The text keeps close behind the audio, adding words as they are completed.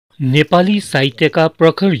नेपाली साहित्यका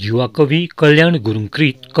प्रखर युवा कवि कल्याण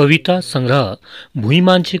गुरुङकृत कविता संग्रह भुइँ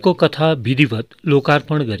मान्छेको कथा विधिवत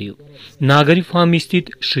लोकार्पण गरियो। नागरी फार्म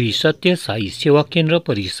स्थित श्री सत्य साई सेवा केन्द्र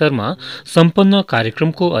परिसरमा सम्पन्न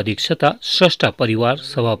कार्यक्रमको अध्यक्षता स्रष्टा परिवार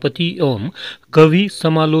सभापति एवं कवि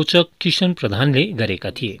समालोचक किशन प्रधानले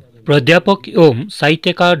गरेका थिए। प्राध्यापक एवं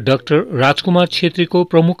साहित्यकार डाक्टर राजकुमार छेत्रीको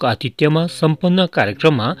प्रमुख आतिथ्यमा सम्पन्न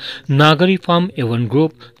कार्यक्रममा नागरी फार्म एवं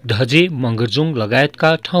ग्रुप धजे मंगरजुङ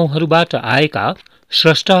लगायतका ठाउँहरूबाट आएका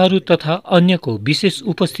स्रष्टाहरू तथा अन्यको विशेष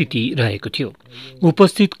उपस्थिति रहेको थियो।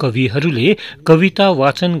 उपस्थित कविहरूले कविता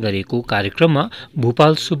वाचन गरेको कार्यक्रममा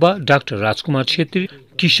भूपाल सुब्बा, डाक्टर राजकुमार छेत्री,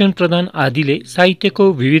 किशन प्रधान आदिले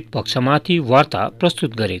साहित्यको विविध पक्षमाथि वार्ता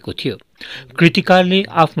प्रस्तुत गरेको थियो। कृतिकारले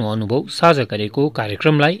आफ्नो अनुभव साझा गरेको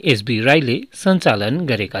कार्यक्रमलाई एसबी राईले सञ्चालन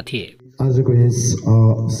गरेका थिए। आजको यस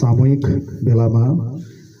सामूहिक बेलामा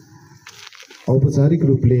औपचारिक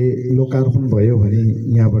रूपले लोकार्पण भयो भने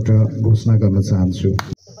यहाँबाट घोषणा गर्न चाहन्छु।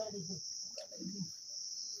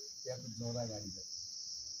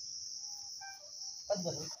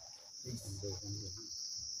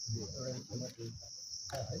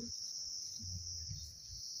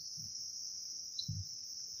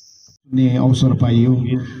 अवसर पाइयो,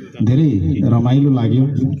 धेरै रमाइलो लाग्यो,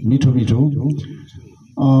 मिठो मिठो।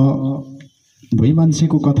 भुइँ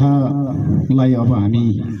मान्छेको कथालाई अब हामी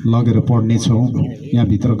लगेर पढ्नेछौँ।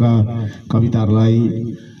 यहाँभित्रका कविताहरूलाई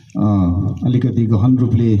अलिकति गहन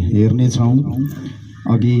रूपले हेर्नेछौँ।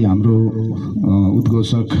 अघि हाम्रो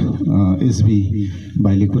उद्घोषक एसबी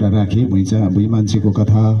भाइले कुरा राखे, भुइँ मान्छेको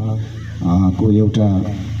कथा को एउटा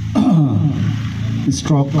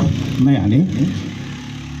स्ट्रोक नै हाने।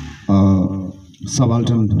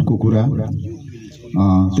 सबाल्टनको कुरा,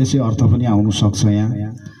 त्यसै अर्थ पनि आउनु सक्छ।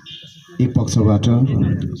 यहाँ एक पक्षबाट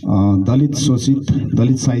दलित शोषित,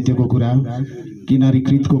 दलित साहित्यको कुरा,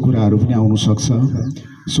 किनारीकृतको कुराहरू पनि आउनु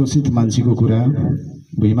सक्छ। शोषित मान्छेको कुरा,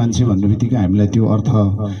 भुइँ मान्छे भन्ने बित्तिकै हामीलाई त्यो अर्थ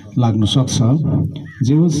लाग्न सक्छ।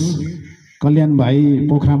 जे होस्, कल्याण भाइ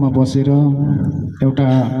पोखरामा बसेर एउटा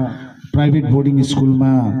प्राइभेट बोर्डिङ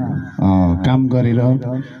स्कुलमा काम गरेर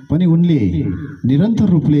पनि उनले निरन्तर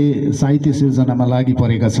रूपले साहित्य सिर्जनामा लागि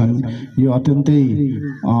परेका छन्। यो अत्यन्तै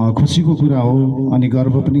खुसीको कुरा हो अनि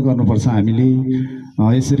गर्व पनि गर्नुपर्छ हामीले।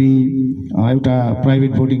 यसरी एउटा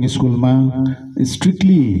प्राइभेट बोर्डिङ स्कुलमा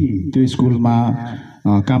स्ट्रिक्टली त्यो स्कुलमा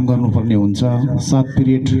काम गर्नुपर्ने हुन्छ, 7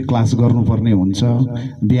 पिरियड क्लास गर्नुपर्ने हुन्छ,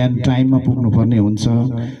 बिहान टाइममा पुग्नुपर्ने हुन्छ,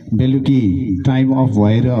 बेलुकी टाइम अफ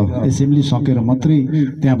भएर एसेम्ब्ली सकेर मात्रै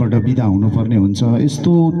त्यहाँबाट बिदा हुनुपर्ने हुन्छ।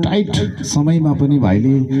 यस्तो टाइट समयमा पनि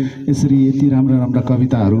भाइले यसरी यति राम्रा राम्रा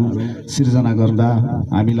कविताहरू सिर्जना गर्दा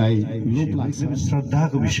हामीलाई लोभ लाग्छ।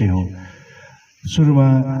 श्रद्धाको विषय हो। सुरुमा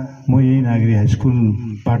म यही नागरी हाई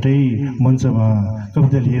स्कुलबाटै मञ्चमा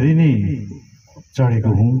कविता लिएरै नै चढेको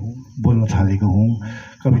हुँ, बोल्न थालेको हुँ।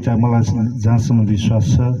 कविता मलाई जहाँसम्म विश्वास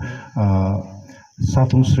छ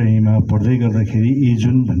 7औं श्रेणीमा पढ्दै गर्दाखेरि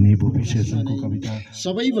एजुन भन्ने भूपी शेरचनको कविता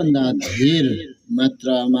सबैभन्दा धेर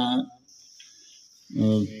मात्रामा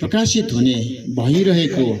प्रकाशित हुने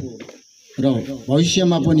भइरहेको र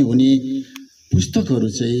भविष्यमा पनि हुने पुस्तकहरू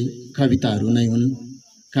चाहिँ कविताहरू नै हुन्,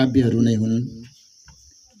 काव्यहरू नै हुन्।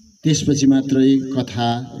 त्यसपछि मात्रै कथा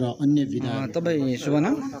र अन्य विधा। तपाईँ शुभ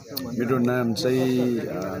नाम? मेरो नाम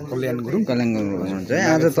चाहिँ कल्याण गुरुङ हुनुहुन्छ है।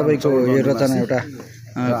 आज तपाईँको यो रचना एउटा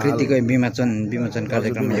कृतिको विमोचन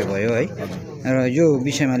कार्यक्रम यो भयो है, र यो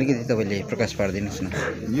विषयमा अलिकति तपाईँले प्रकाश पारिदिनुहोस् न।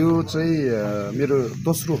 यो चाहिँ मेरो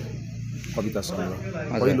दोस्रो कविता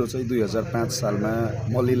सङ्ग्रह। पहिलो चाहिँ 2005 सालमा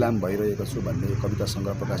म लिलाम भइरहेको छु भन्ने कविता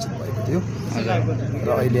सङ्ग्रह प्रकाशित भएको थियो र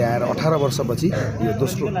अहिले आएर 18 वर्षपछि यो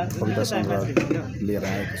दोस्रो कविता सङ्ग्रह लिएर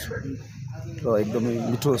आएको छु। र एकदमै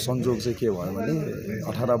मिठो संयोग चाहिँ के भयो भने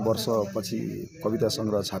 18 वर्षपछि कविता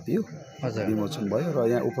सङ्ग्रह छापियो, विमोचन भयो र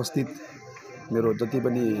यहाँ उपस्थित मेरो जति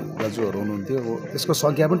पनि दाजुहरू हुनुहुन्थ्यो त्यसको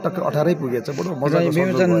सङ्ख्या पनि टक्क 18 पुगेछ। बडो मजाको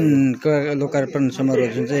विमोचनको लोकार्पण समारोह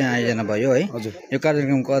जुन चाहिँ आयोजना भयो है, यो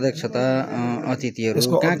कार्यक्रमको अध्यक्षता अतिथिहरू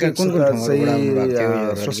कहाँ कुन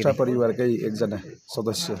ठाउँबाट स्रष्टा परिवारकै एकजना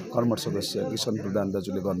सदस्य, कर्मठ सदस्य किशन प्रधान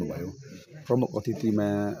दाजुले गर्नुभयो। प्रमुख अतिथिमा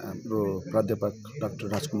हाम्रो प्राध्यापक डाक्टर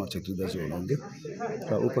राजकुमार छेत्री दाजु हुनुहुन्थ्यो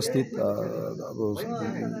र उपस्थित अब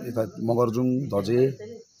यता मगरजुङ, धजे,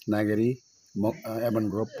 नागरी, एमन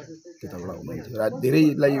ग्रुप त्यताबाट हुनुहुन्थ्यो। र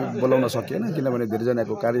धेरैलाई बोलाउन सकिएन किनभने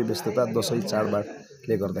धेरैजनाको कार्यव्यस्तता, दसैँ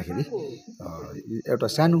चाडबाडले गर्दाखेरि एउटा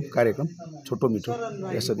सानो कार्यक्रम छोटो मिठो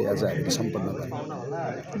यसरी आज हामीले सम्पन्न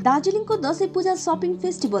गर्यौँ। दार्जिलिङको दसैँ पूजा सपिङ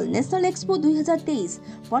फेस्टिभल नेसनल एक्सपो 2023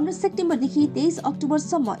 15 सेप्टेम्बरदेखि 23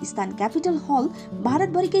 अक्टोबरसम्म स्थान क्यापिटल हल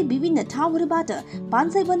भारतभरिकै विभिन्न ठाउँहरूबाट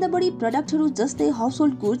 500 भन्दा बढी प्रडक्टहरू जस्तै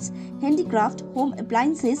household goods, handicraft, home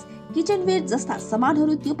appliances, kitchenware जस्ता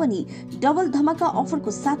सामानहरू त्यो पनि डबल डबल धमाका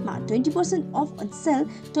अफरको साथमा 20% of on sale,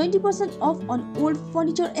 20% of on old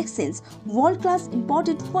furniture exchange, world class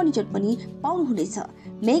imported furniture पनि पाउनुहुनेछ।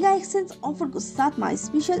 मेगा एक्सचेन्ज अफरको साथमा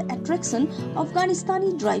स्पेशल एट्र्याक्सन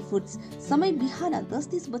अफगानिस्तानी ड्राई फुड्स। समय बिहान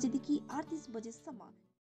 10:30 बजेदेखि 8:30 बजेसम्म।